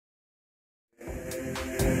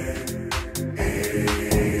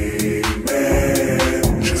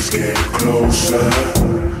closer.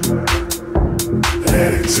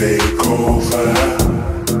 Let it take over.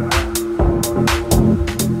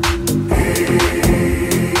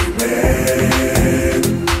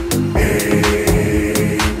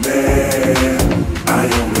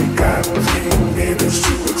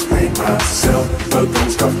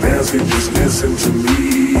 Just listen to me.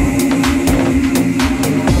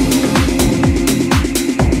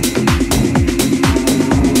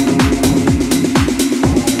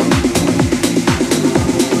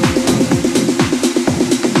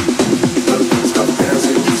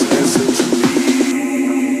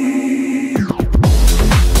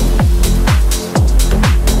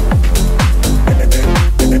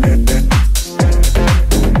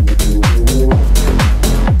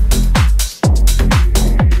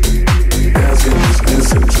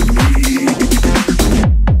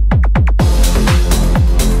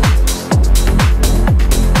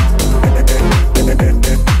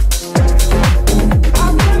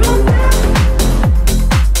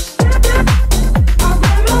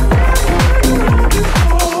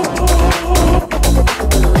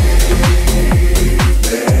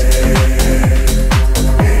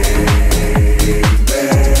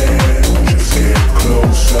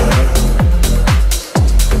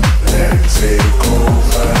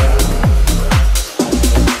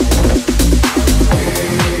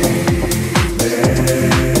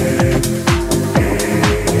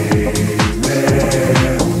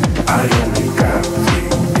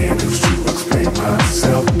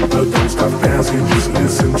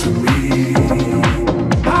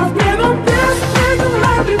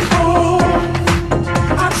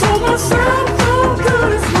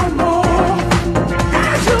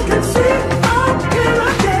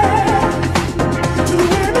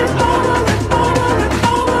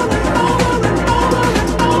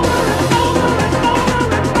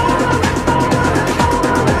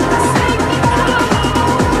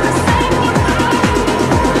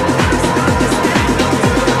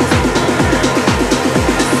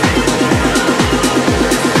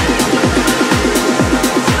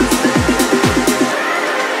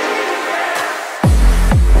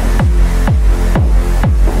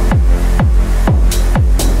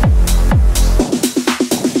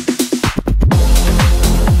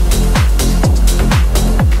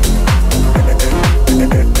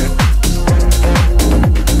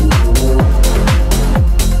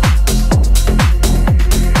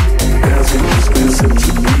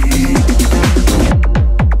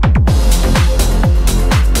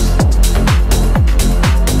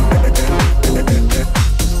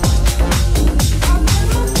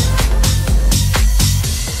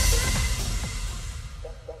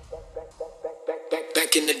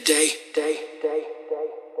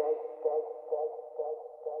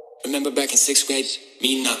 Remember back in 6th grade,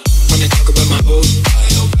 me not wanna talk about my old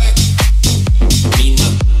file back. Me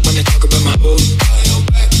not wanna talk about my old file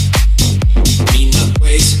back. Me not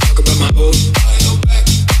ways talk about my old file back.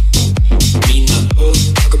 Me not old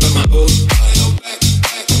talk about my old file back.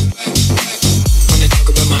 Wanna talk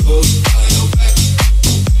about my old file back.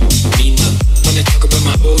 Me not wanna talk about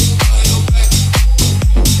my old file back.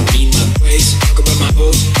 Me not ways talk about my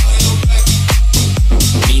old file back.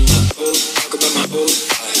 Me not old talk about my old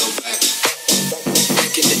file back.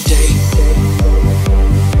 Back in the day.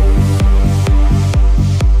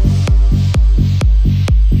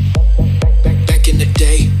 Back in the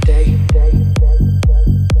day.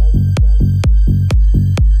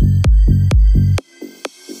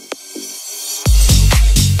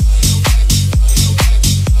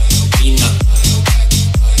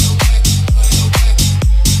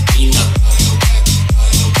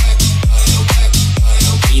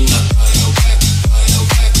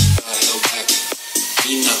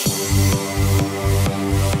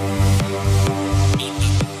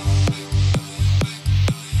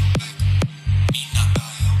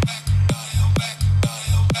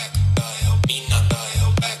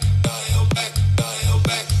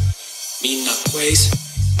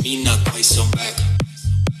 Me not place on back.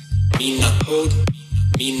 Me not hold,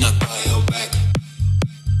 me not pile back.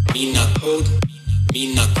 Me not hold,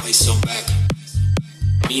 me not place on back.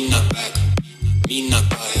 Me not back, me not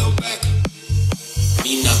pile back.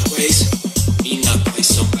 Me not place, me not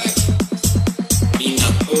place on back. Me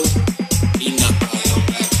not hold, me not pile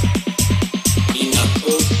back. Me not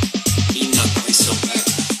hold, me not place on back.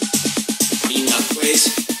 Me not place,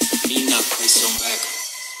 me not place on back.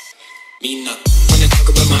 Me not wanna talk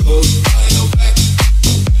about my old file back.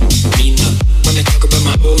 Me not wanna talk about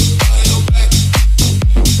my old file back.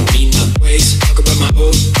 Me not ways talk about my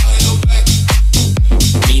old file back.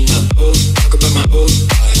 Me not old talk about my old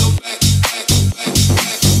file back.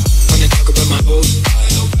 Wanna talk about my old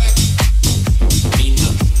file back.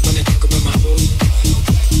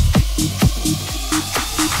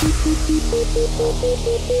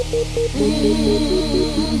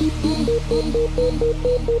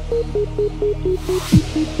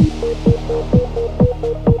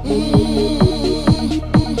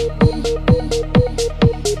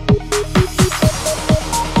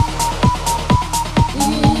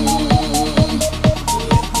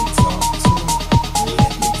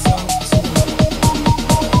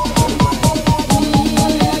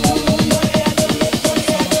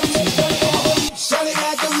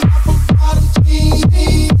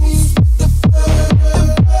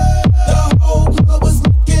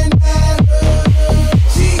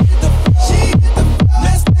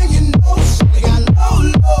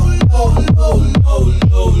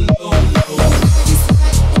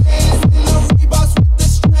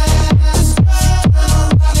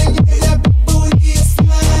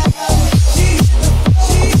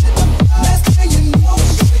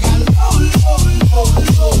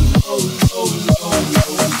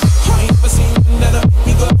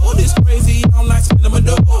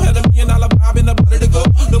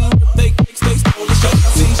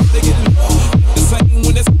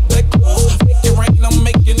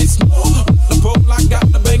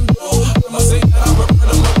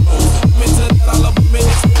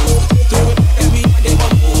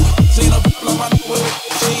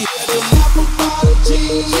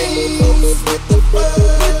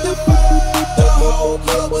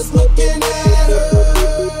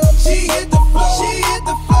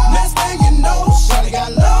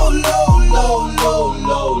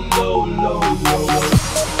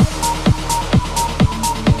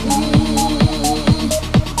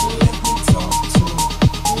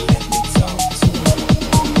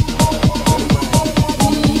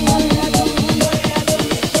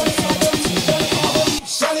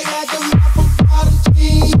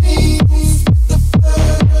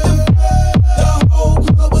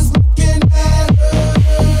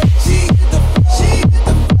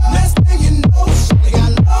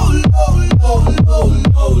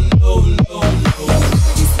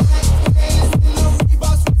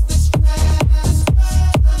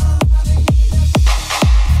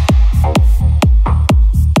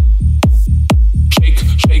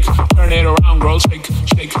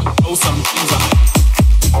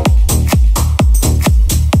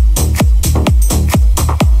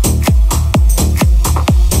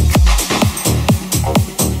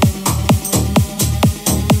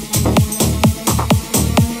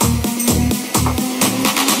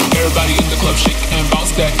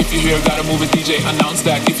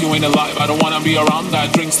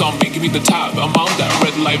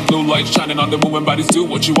 On the moving bodies do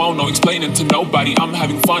what you won't know, explaining to nobody. I'm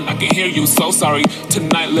having fun, I can hear you, so sorry.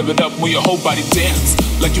 Tonight live it up, move your whole body dance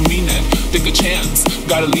like you mean it, take a chance,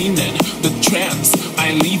 gotta lean in the trance. I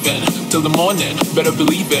ain't leaving till the morning, better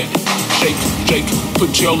believe it. Shake, shake,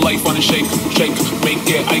 put your life on a shake, shake, make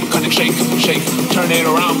it iconic. Shake, shake, turn it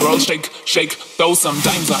around, bro. Shake, shake, throw some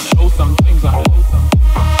dimes on it, throw some dimes on it.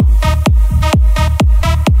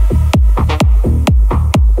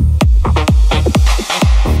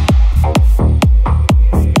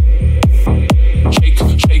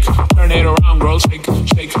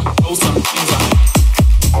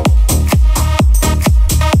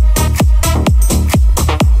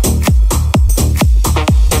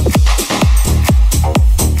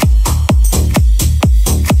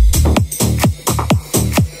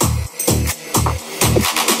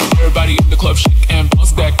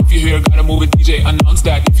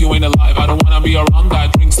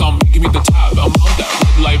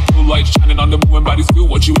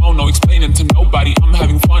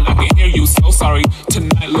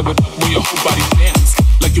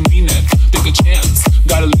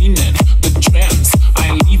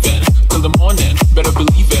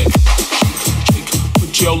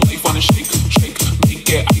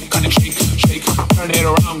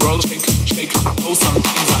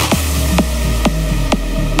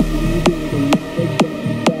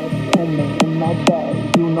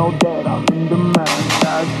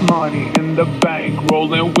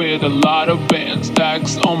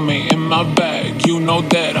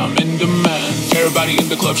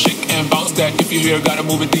 Gotta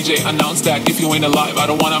move it, DJ, announce that. If you ain't alive, I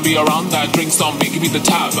don't wanna be around that. Drink some, make me the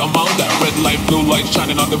top among that. Red light, blue light,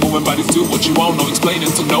 shining on the moving bodies do what you won't know,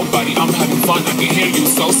 explaining to nobody. I'm having fun, I can hear you,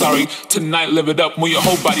 so sorry. Tonight, live it up, move your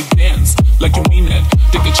whole body dance like you mean it,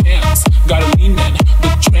 take a chance, gotta lean in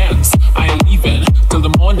the trance. I ain't leaving till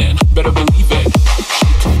the morning, better believe it.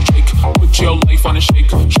 Shake, shake, put your life on a shake,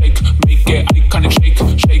 shake, make it iconic. Shake,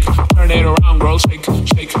 shake, turn it around, girl. Shake,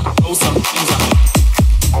 shake, throw some things on it.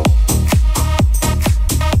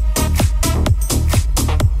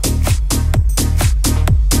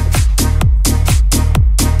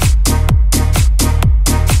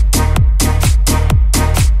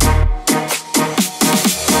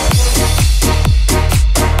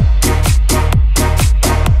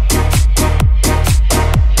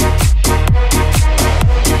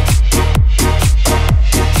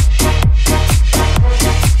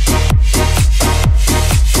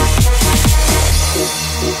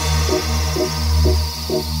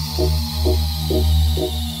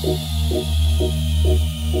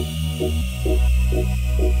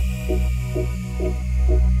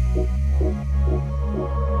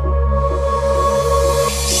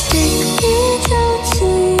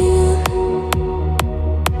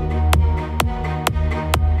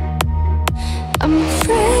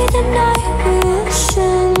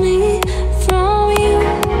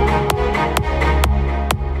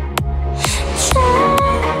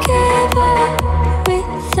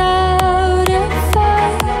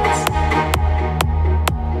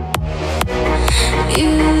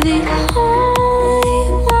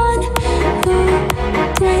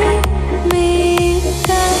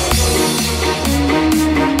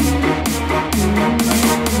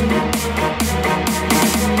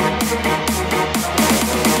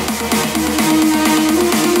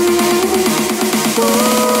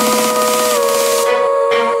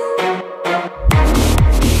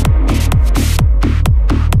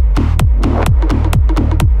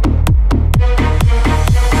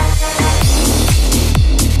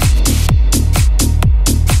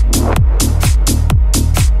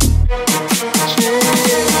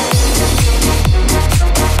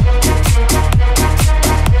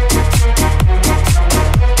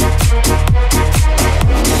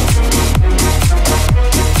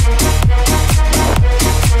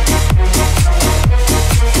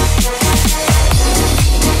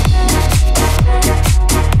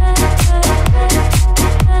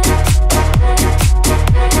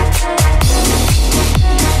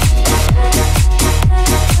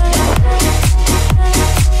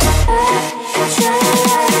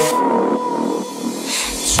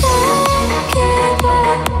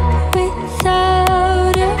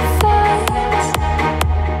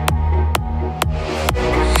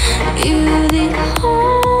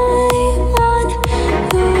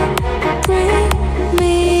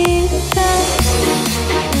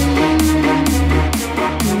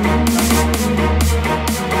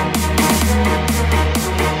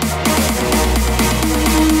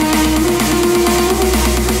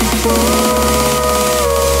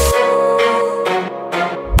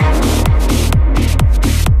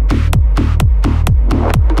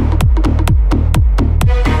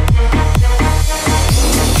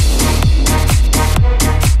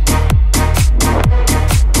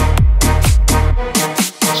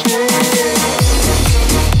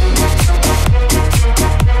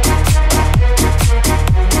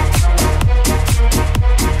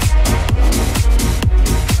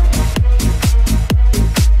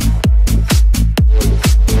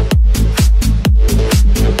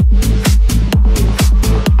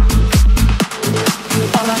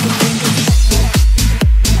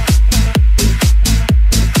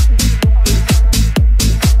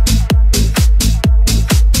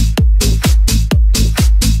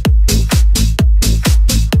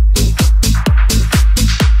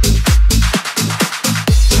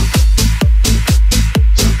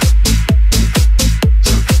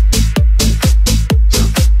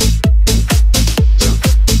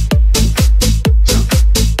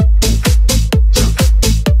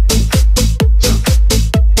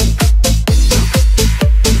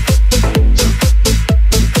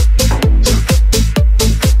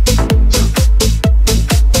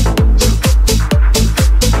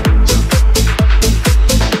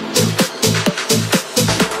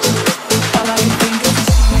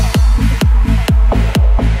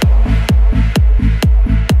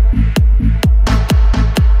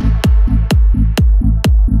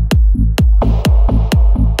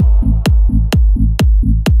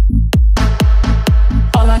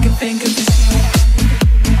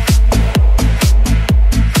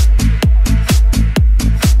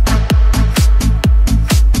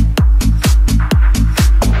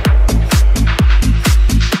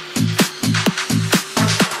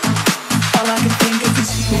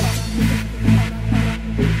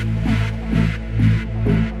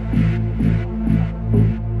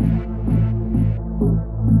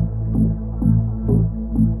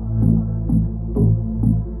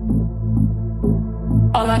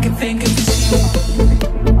 think of is you.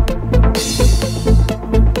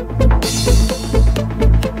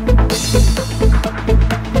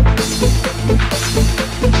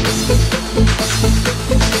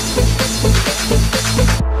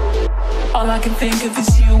 All I can think of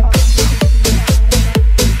is you.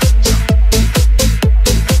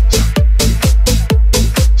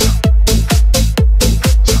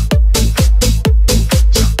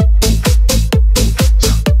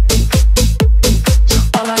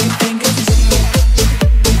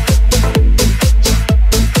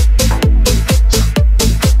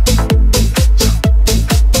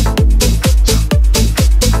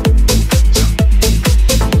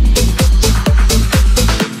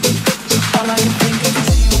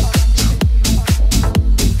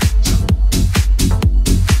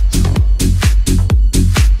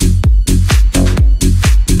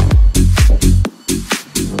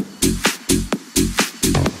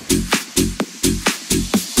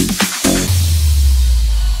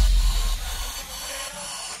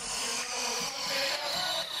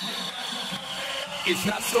 It's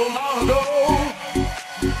not so long ago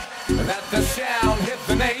that the sound hit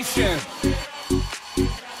the nation.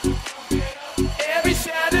 Every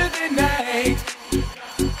Saturday night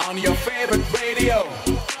on your favorite radio,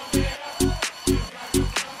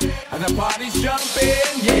 and the party's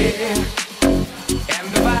jumping, yeah, and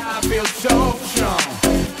the vibe feels so strong.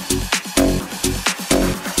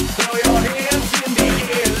 Throw your hands in the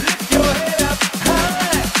air, lift your head up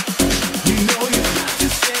high. You know you've got to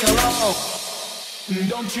sing along.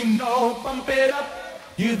 Don't you know, pump it up,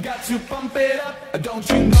 you've got to pump it up. Don't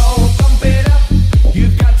you know, pump it up,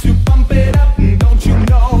 you've got to pump it up. Don't you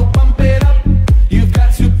know, pump it up, you've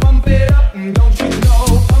got to pump it up. Don't you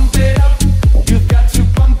know, pump it up, you've got to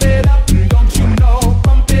pump it up. Don't you know,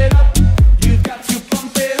 pump it up, you've got to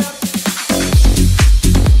pump it up.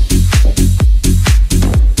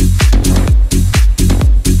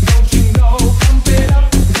 Don't you know, pump it up,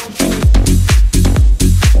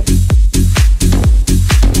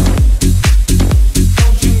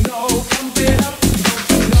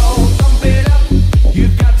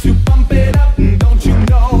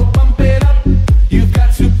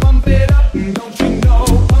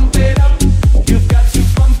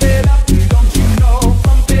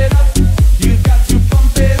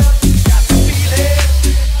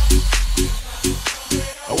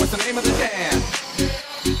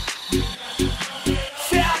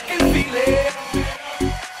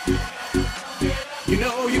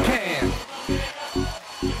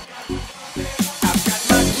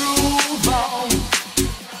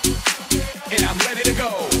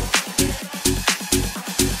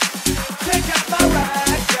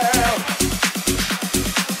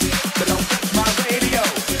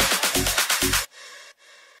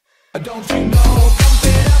 don't you?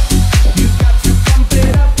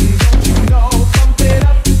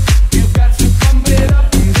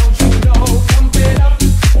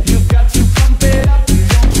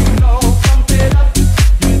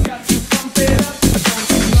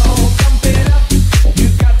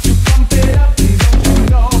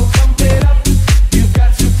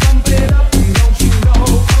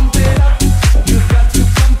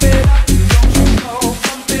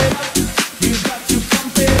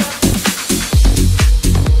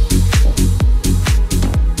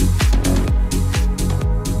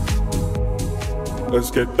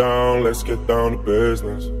 Let's get down to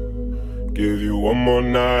business. Give you one more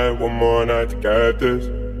night to get this.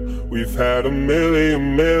 We've had a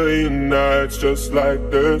million nights just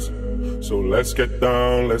like this. So let's get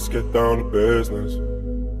down to business.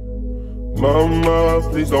 Mama,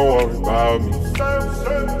 please don't worry about me.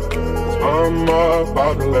 I'm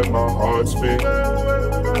about to let my heart speak.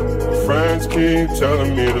 My friends keep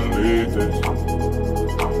telling me to leave this.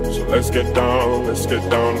 So let's get down to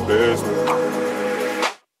business.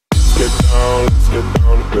 Let's get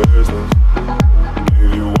down to business.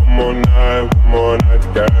 Give you one more night to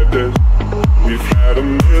get this. We've had a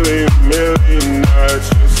million nights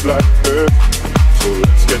just like this. So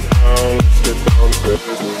let's get down to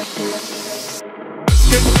business. Let's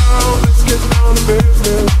get down to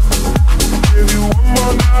business. Give you one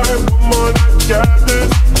more night to get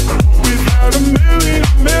this. We've had a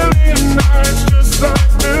million nights just like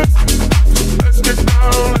this. So let's get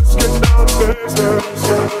down to business.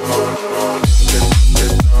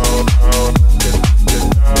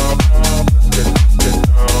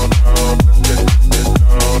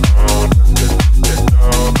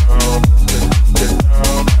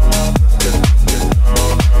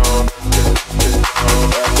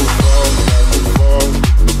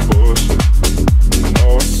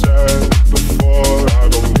 Before I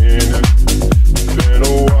don't mean it. Been a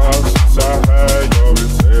while since I had your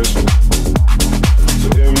attention.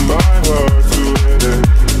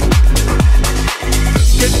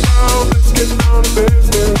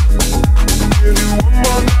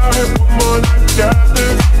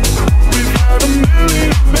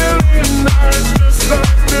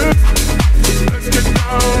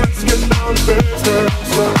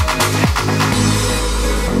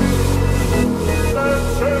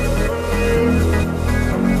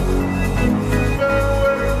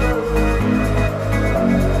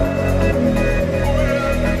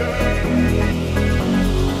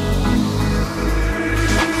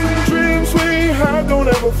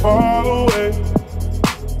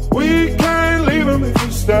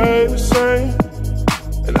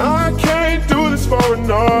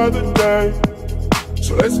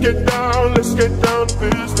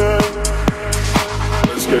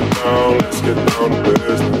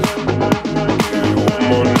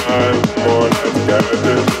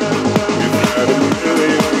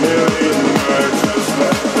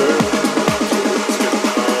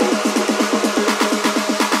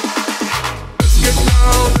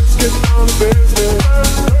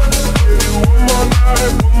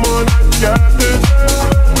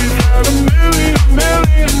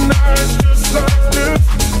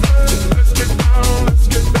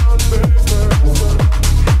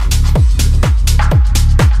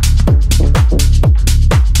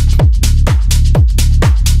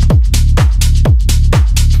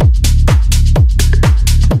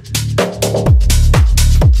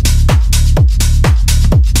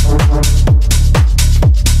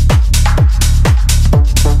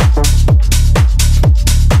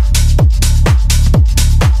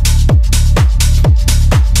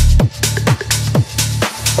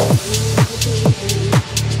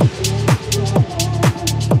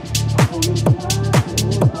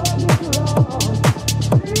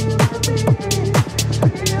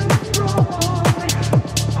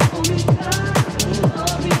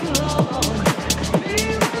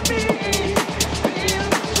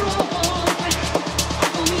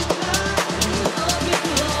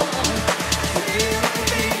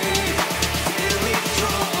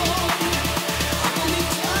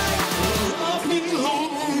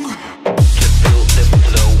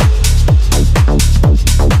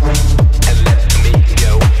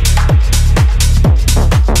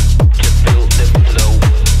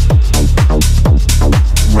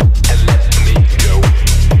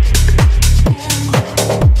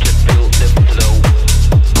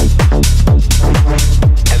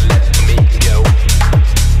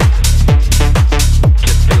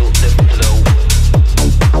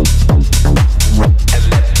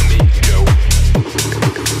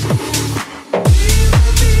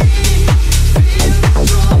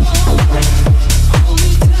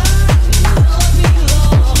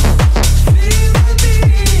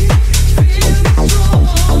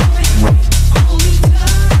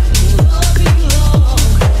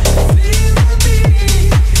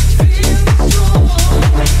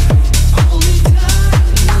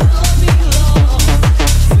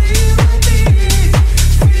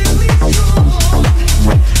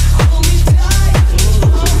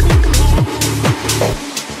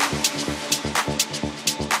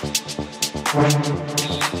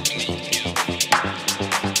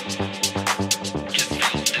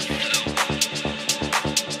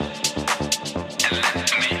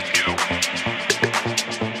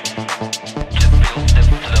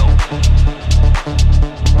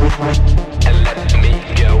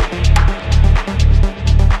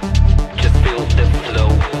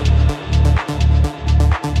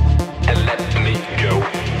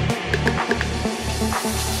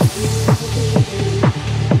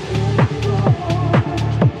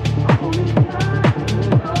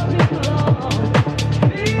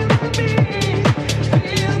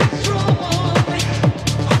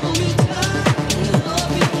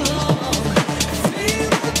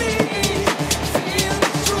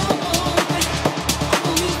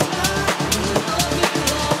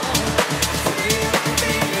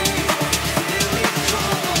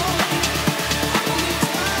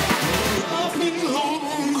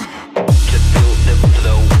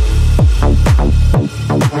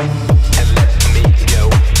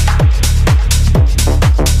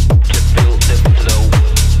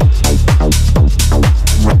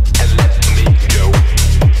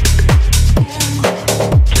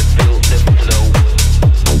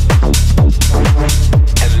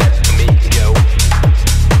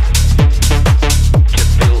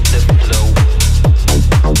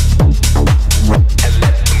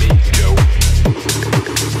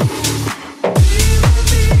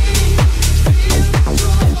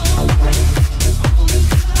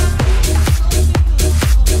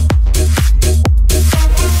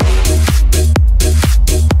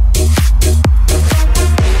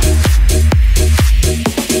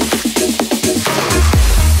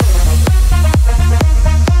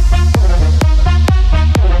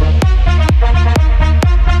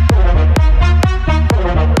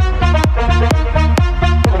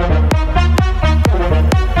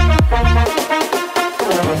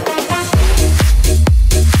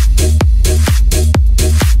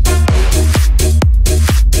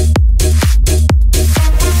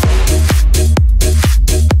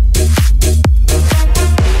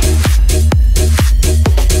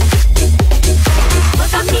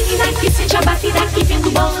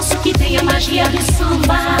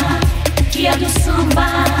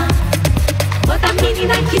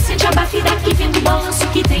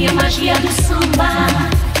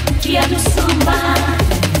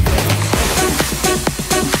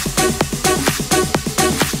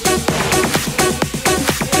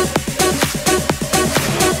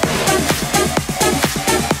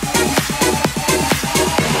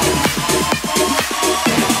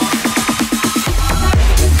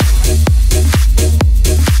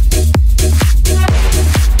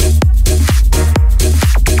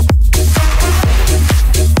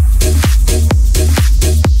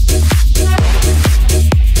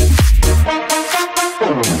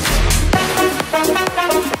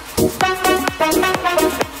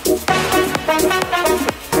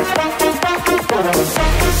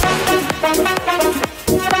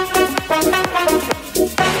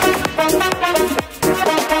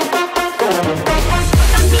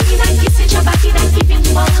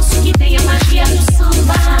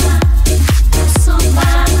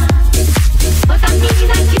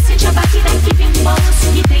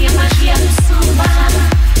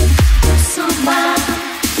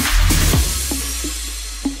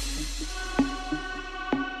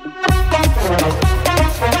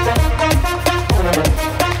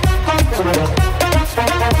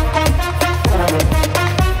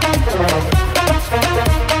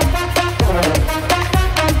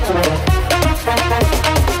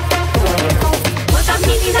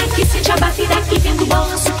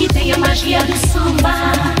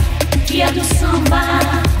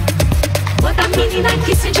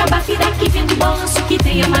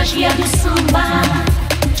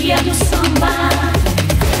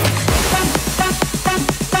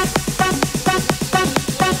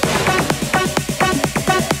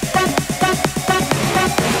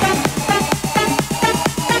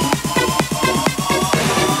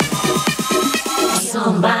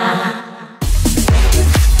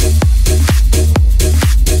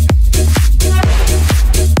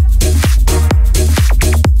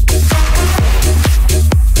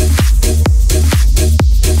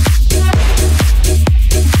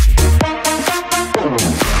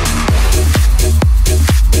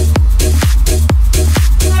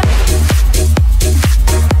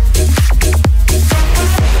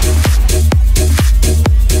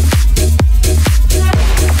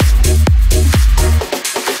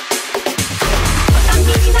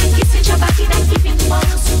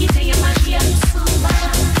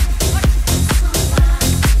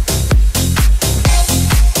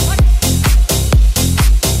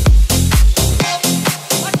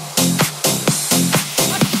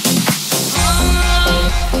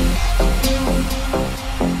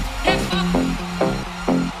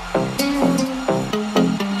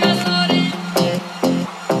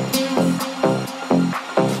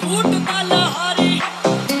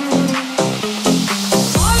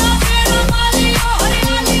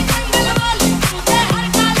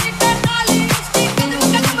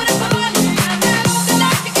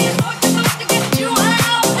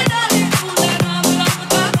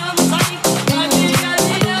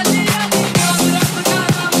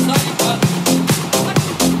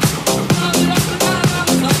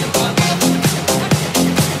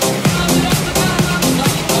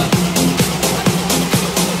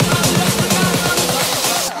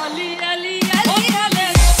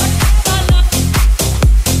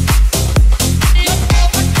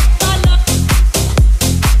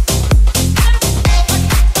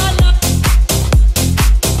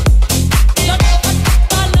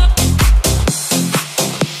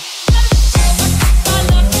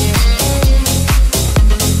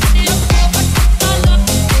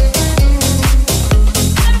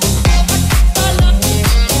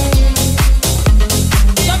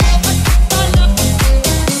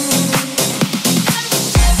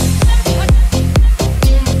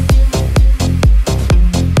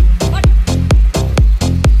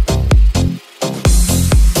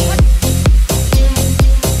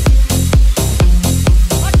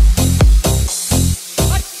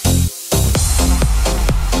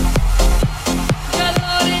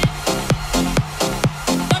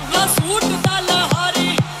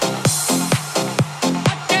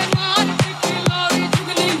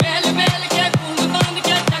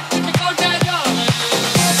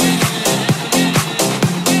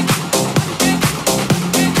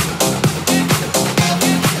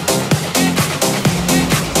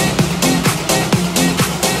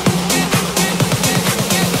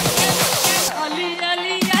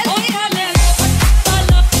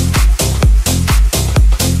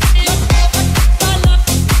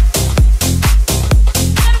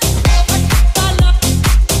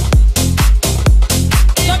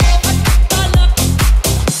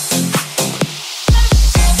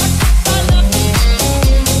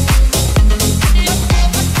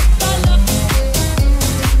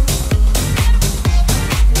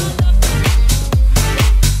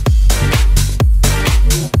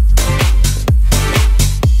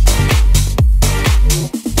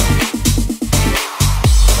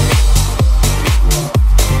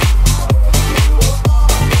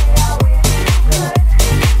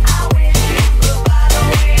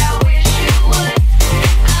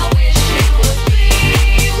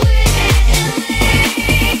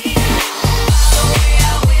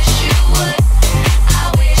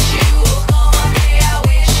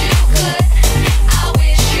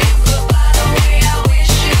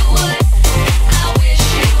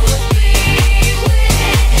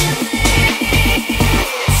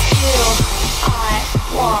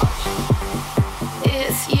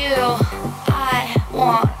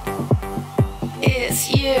 want. It's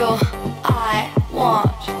you I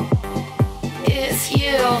want. It's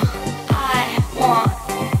you I want.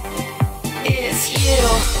 It's you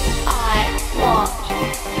I want.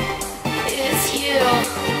 It's you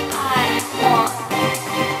I want.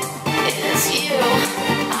 It's you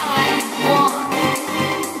I want.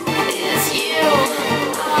 It's you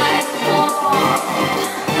I want.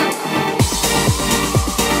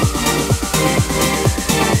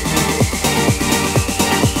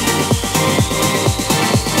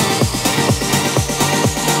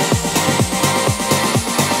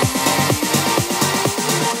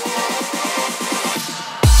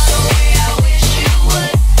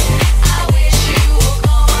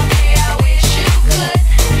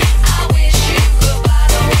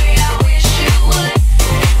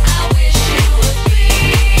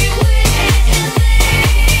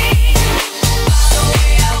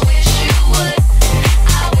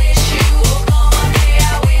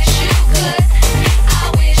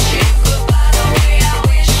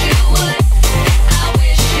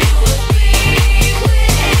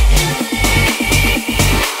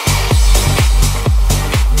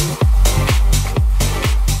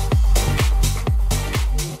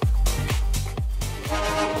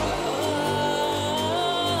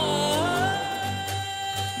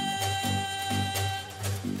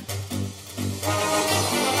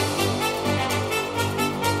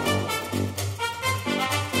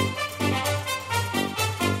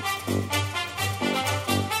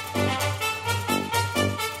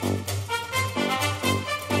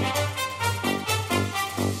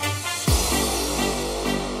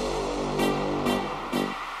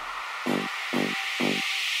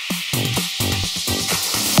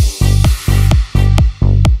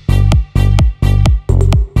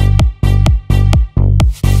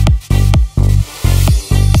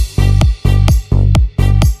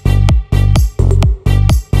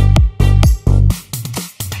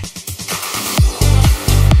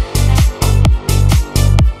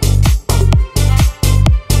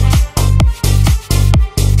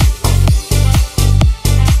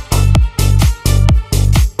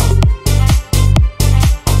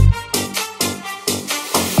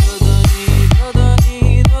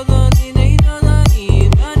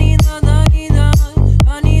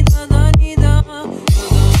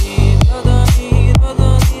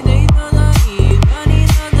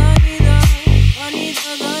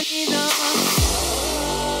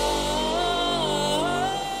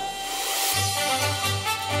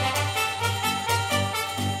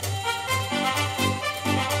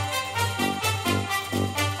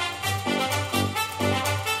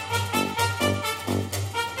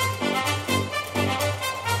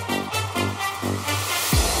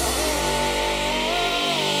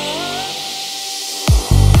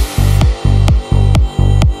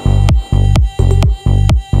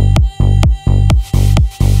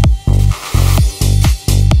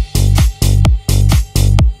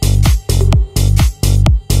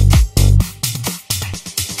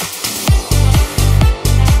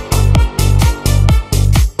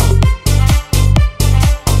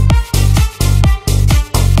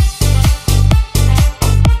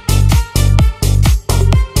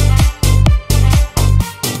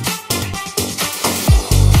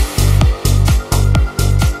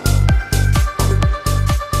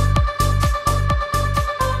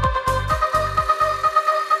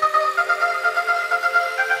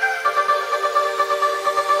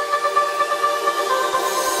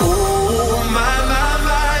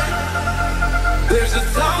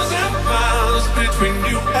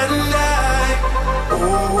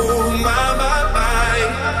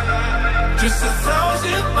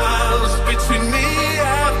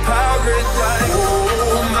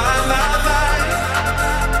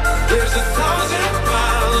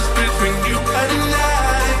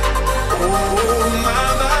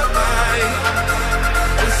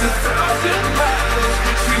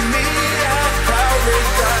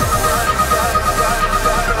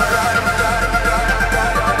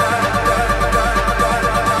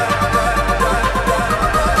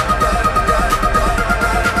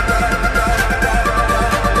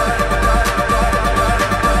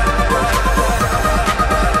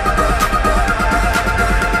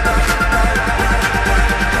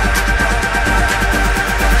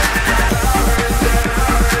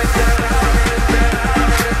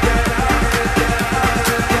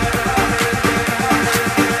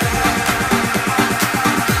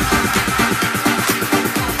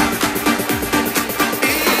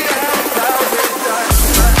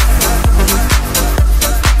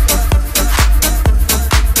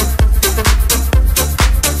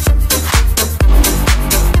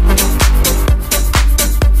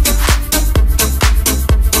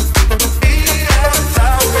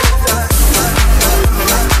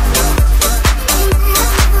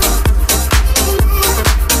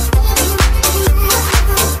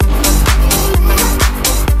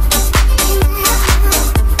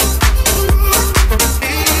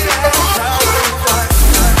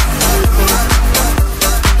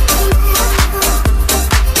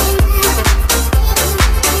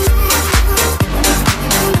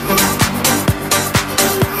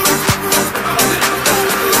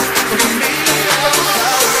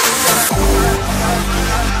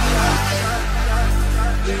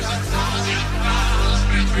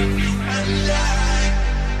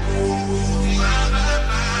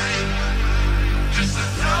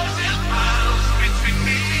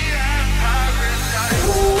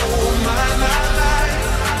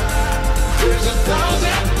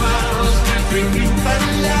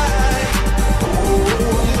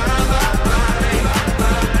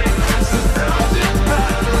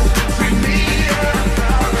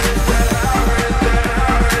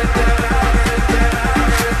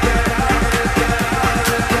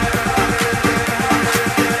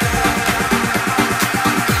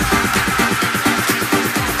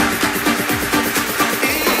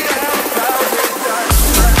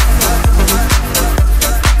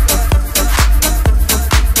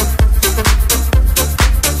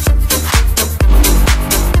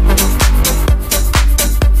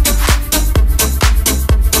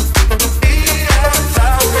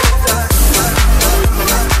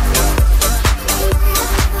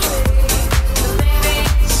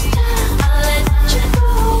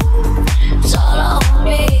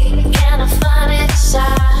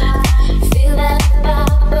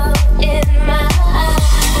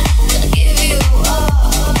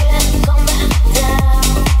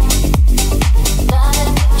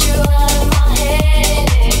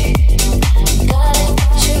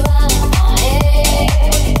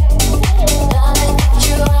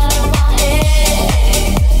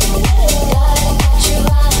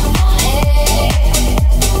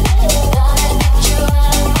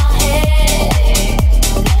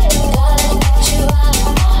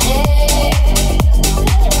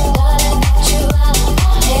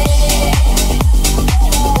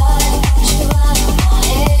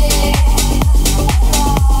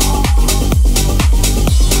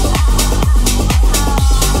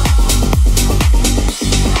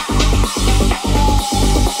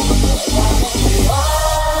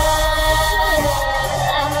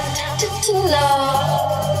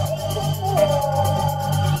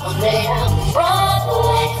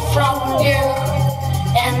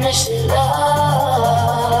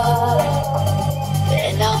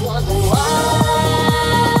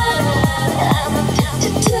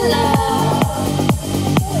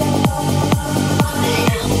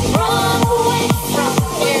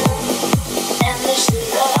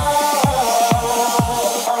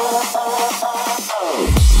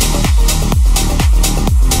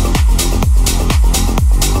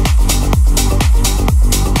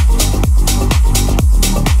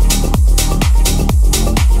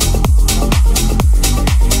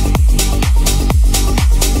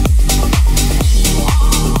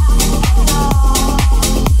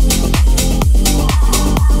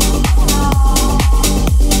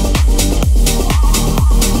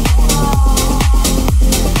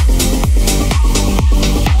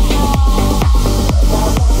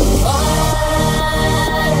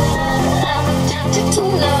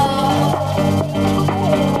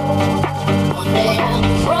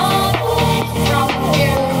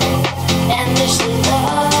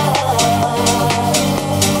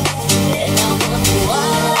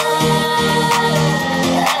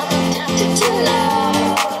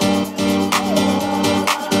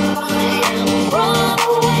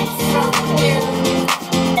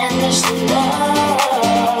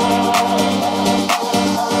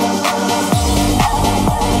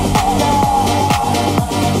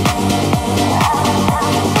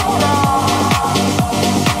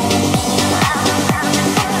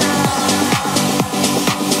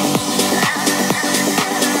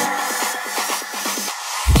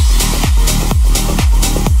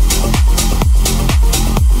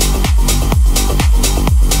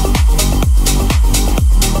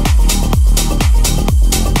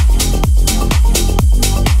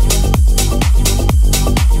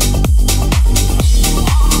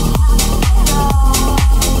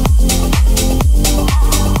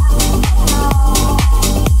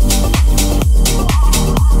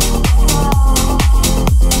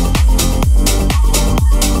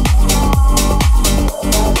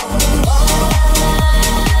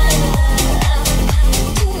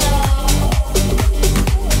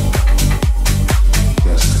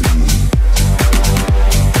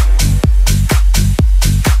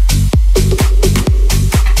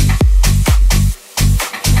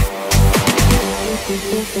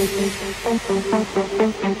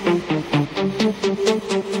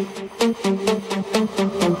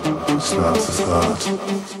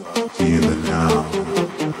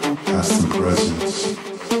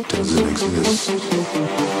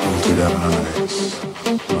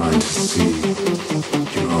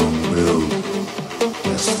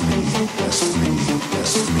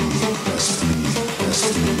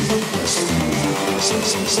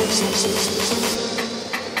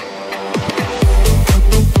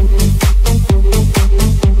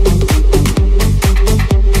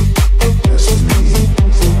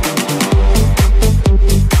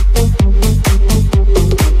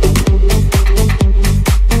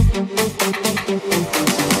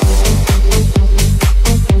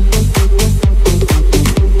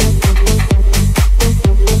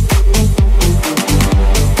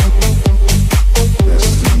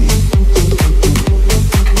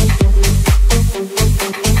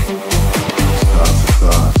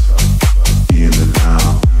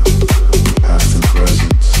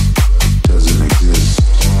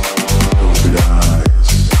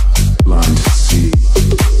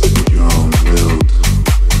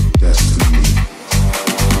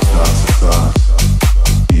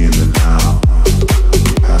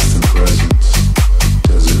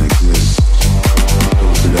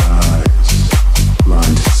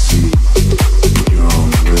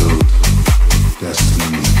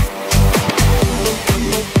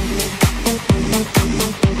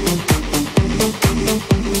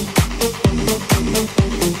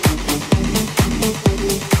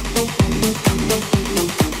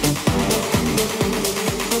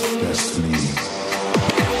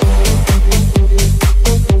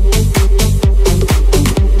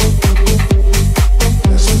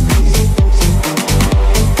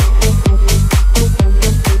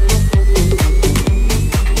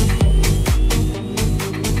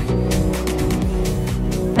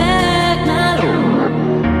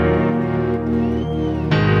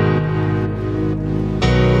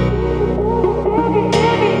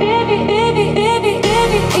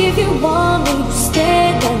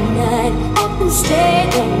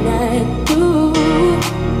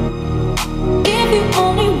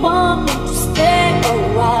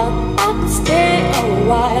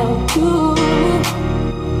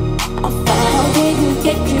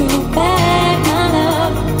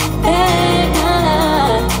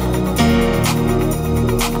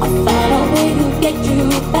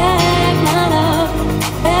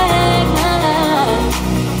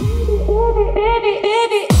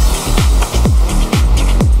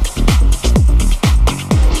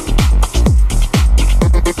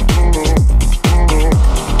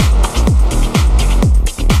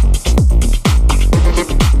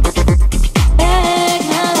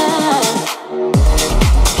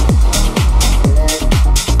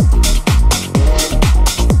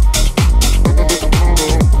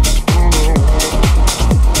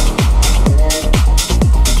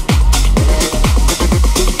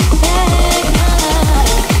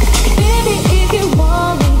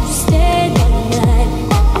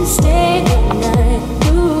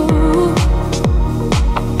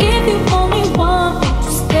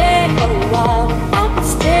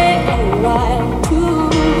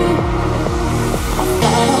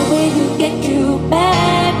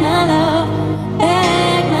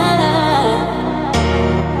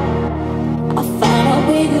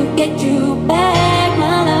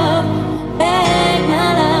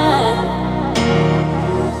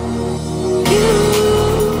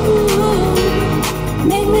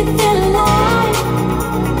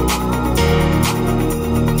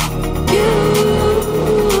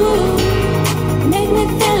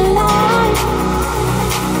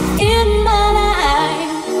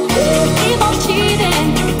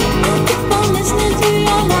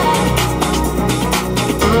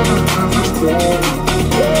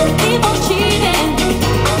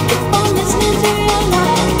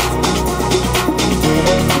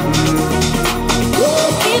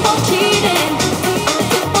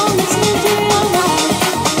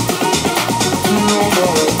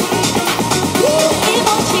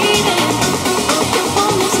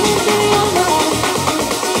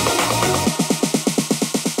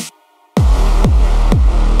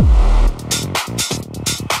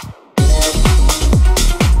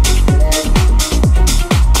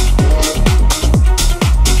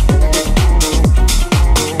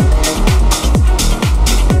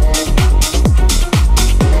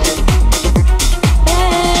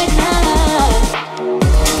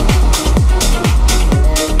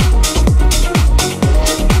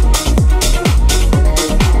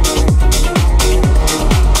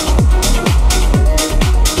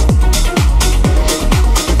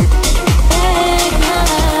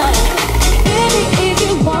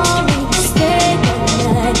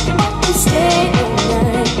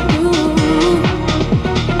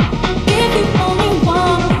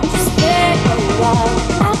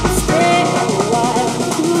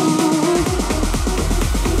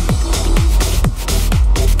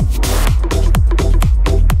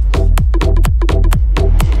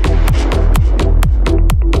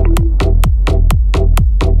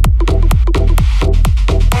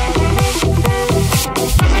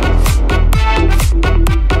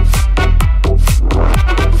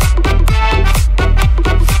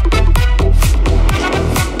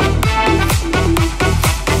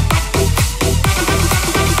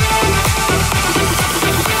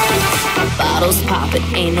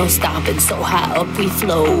 no stopping. So high up we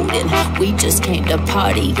floating. We just came to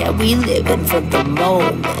party, yeah, we living for the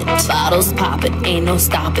moment. Bottles popping, ain't no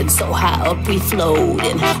stopping. So high up we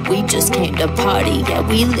floating. We just came to party, yeah,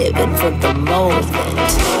 we living for the moment.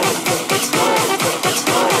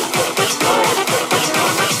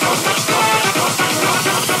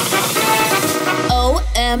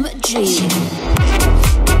 OMG.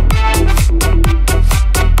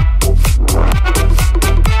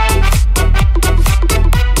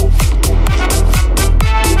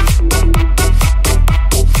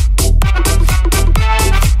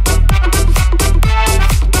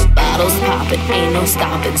 Ain't no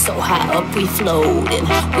stopping, so high up we floating.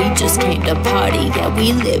 We just came to party, yeah,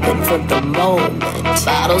 we living for the moment.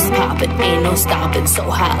 Bottles popping, ain't no stopping, so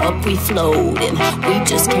high up we floating. We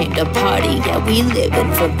just came to party, yeah, we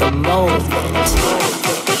living for the moment.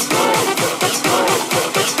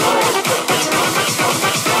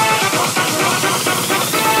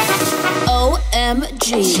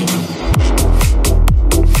 OMG.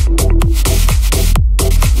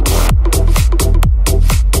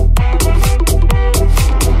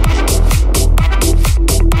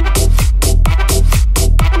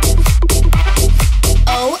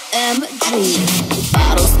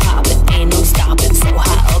 Bottles popping, ain't no stopping, so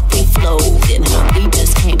high up we floating. We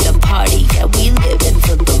just came to party, yeah, we living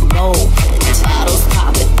for the moment. Bottles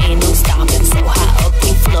popping, ain't no stopping, so high up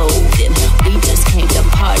we floating. We just came to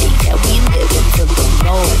party, yeah, we living for the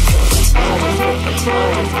moment.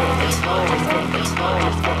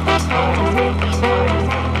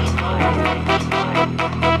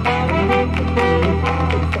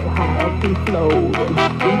 So high up we floating.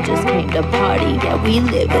 We just came to party, yeah, we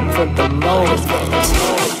living for the moment.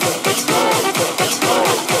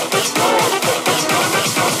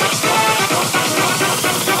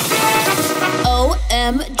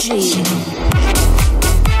 OMG.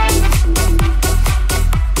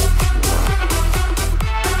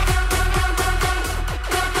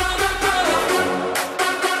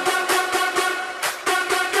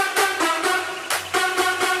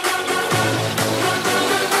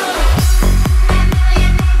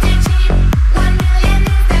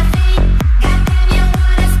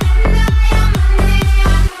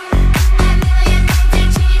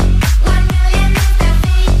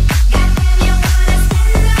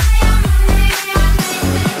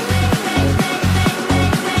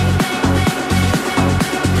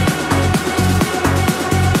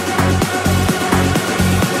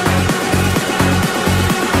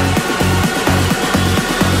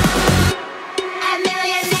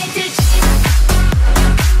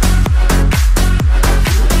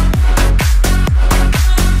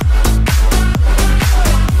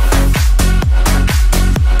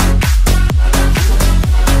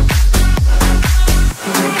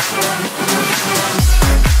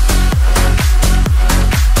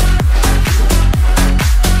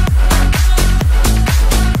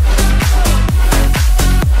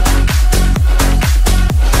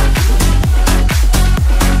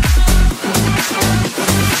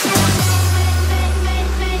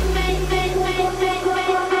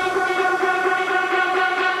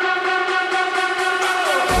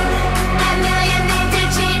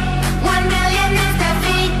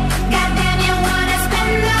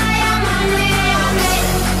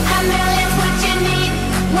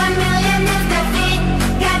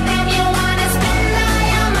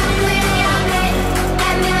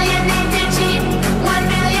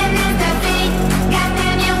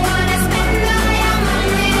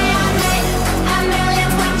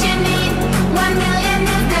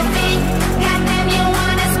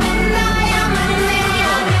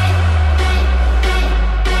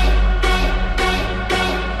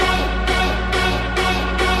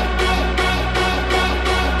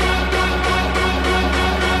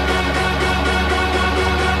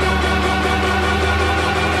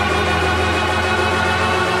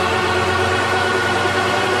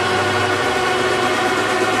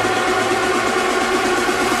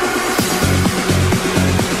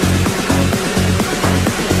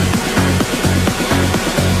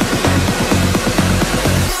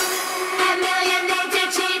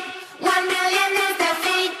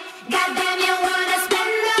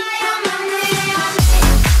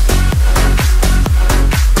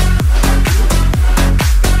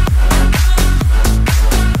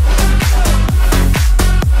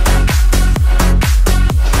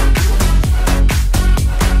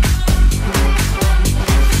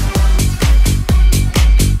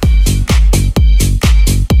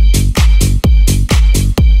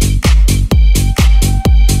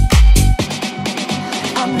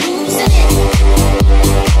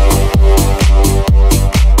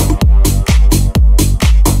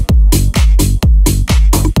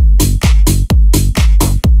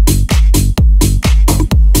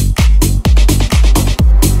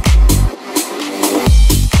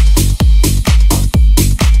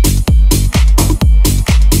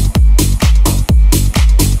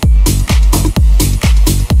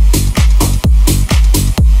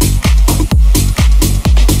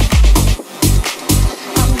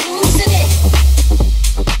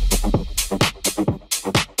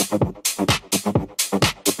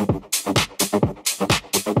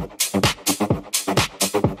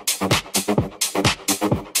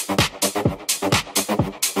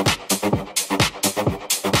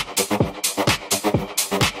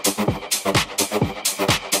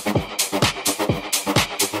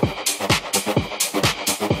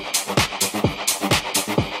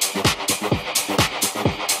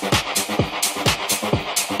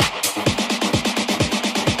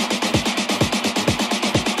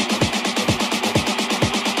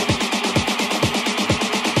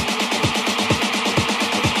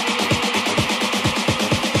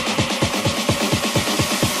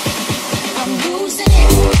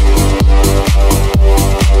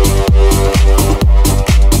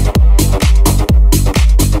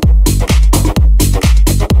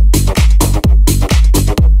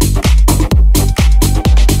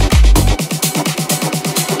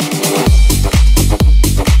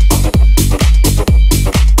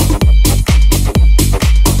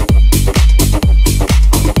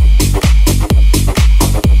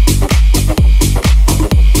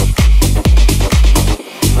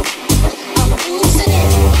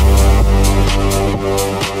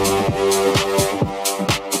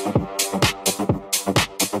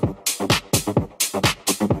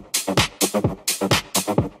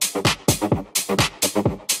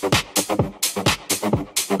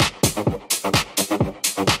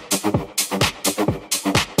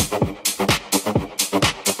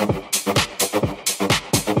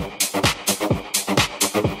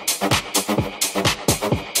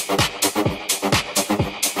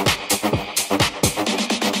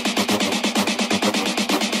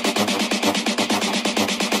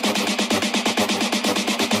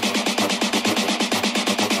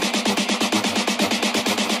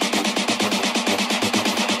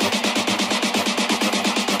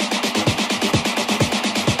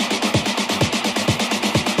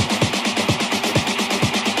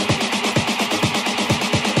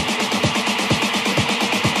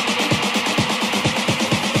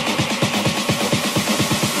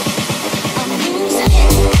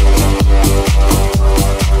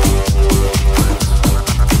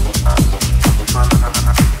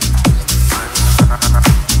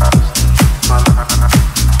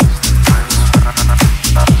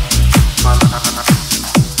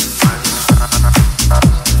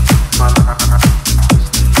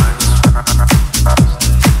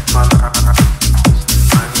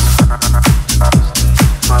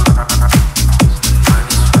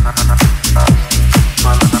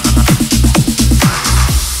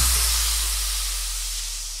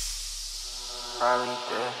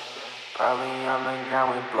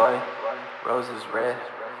 roses red.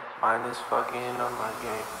 Mine is fucking on my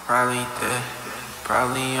game. Probably dead.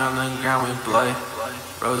 Probably on the ground with blood.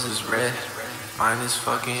 Roses red. Mine is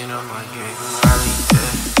fucking on my game. Probably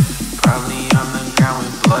dead. Probably on the ground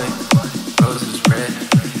with blood. Roses red.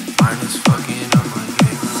 Mine is fucking on my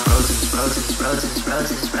game. Roses, roses, roses,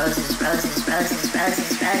 roses, roses, roses, roses,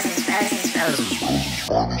 roses, roses, roses, roses.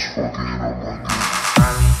 Mine is fucking on my game.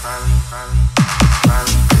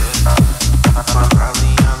 Probably dead.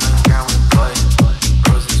 Probably on the ground with blood.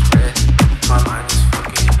 Roses red. My mind is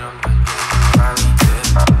fucking on my game. Probably dead.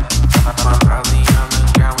 Probably on the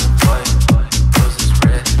ground with blood. Roses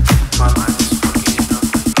red. My mind is fucking on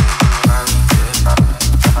my game. Probably dead.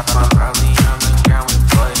 Probably on the ground with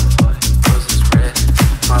blood. Roses red.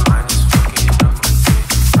 My mind is fucking on my game.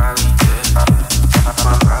 Probably dead.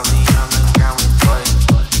 Probably on the ground with blood.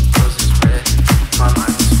 Roses red. My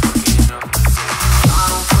mind is fucking on my game. I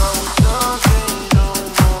don't fuck with something no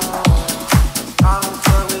more. I don't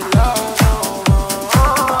fuck with love no more.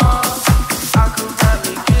 I could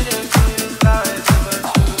probably get a good life if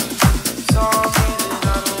I choose. Some reason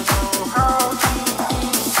I don't know how to.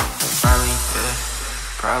 Probably dead.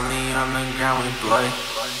 Probably on the ground with blood.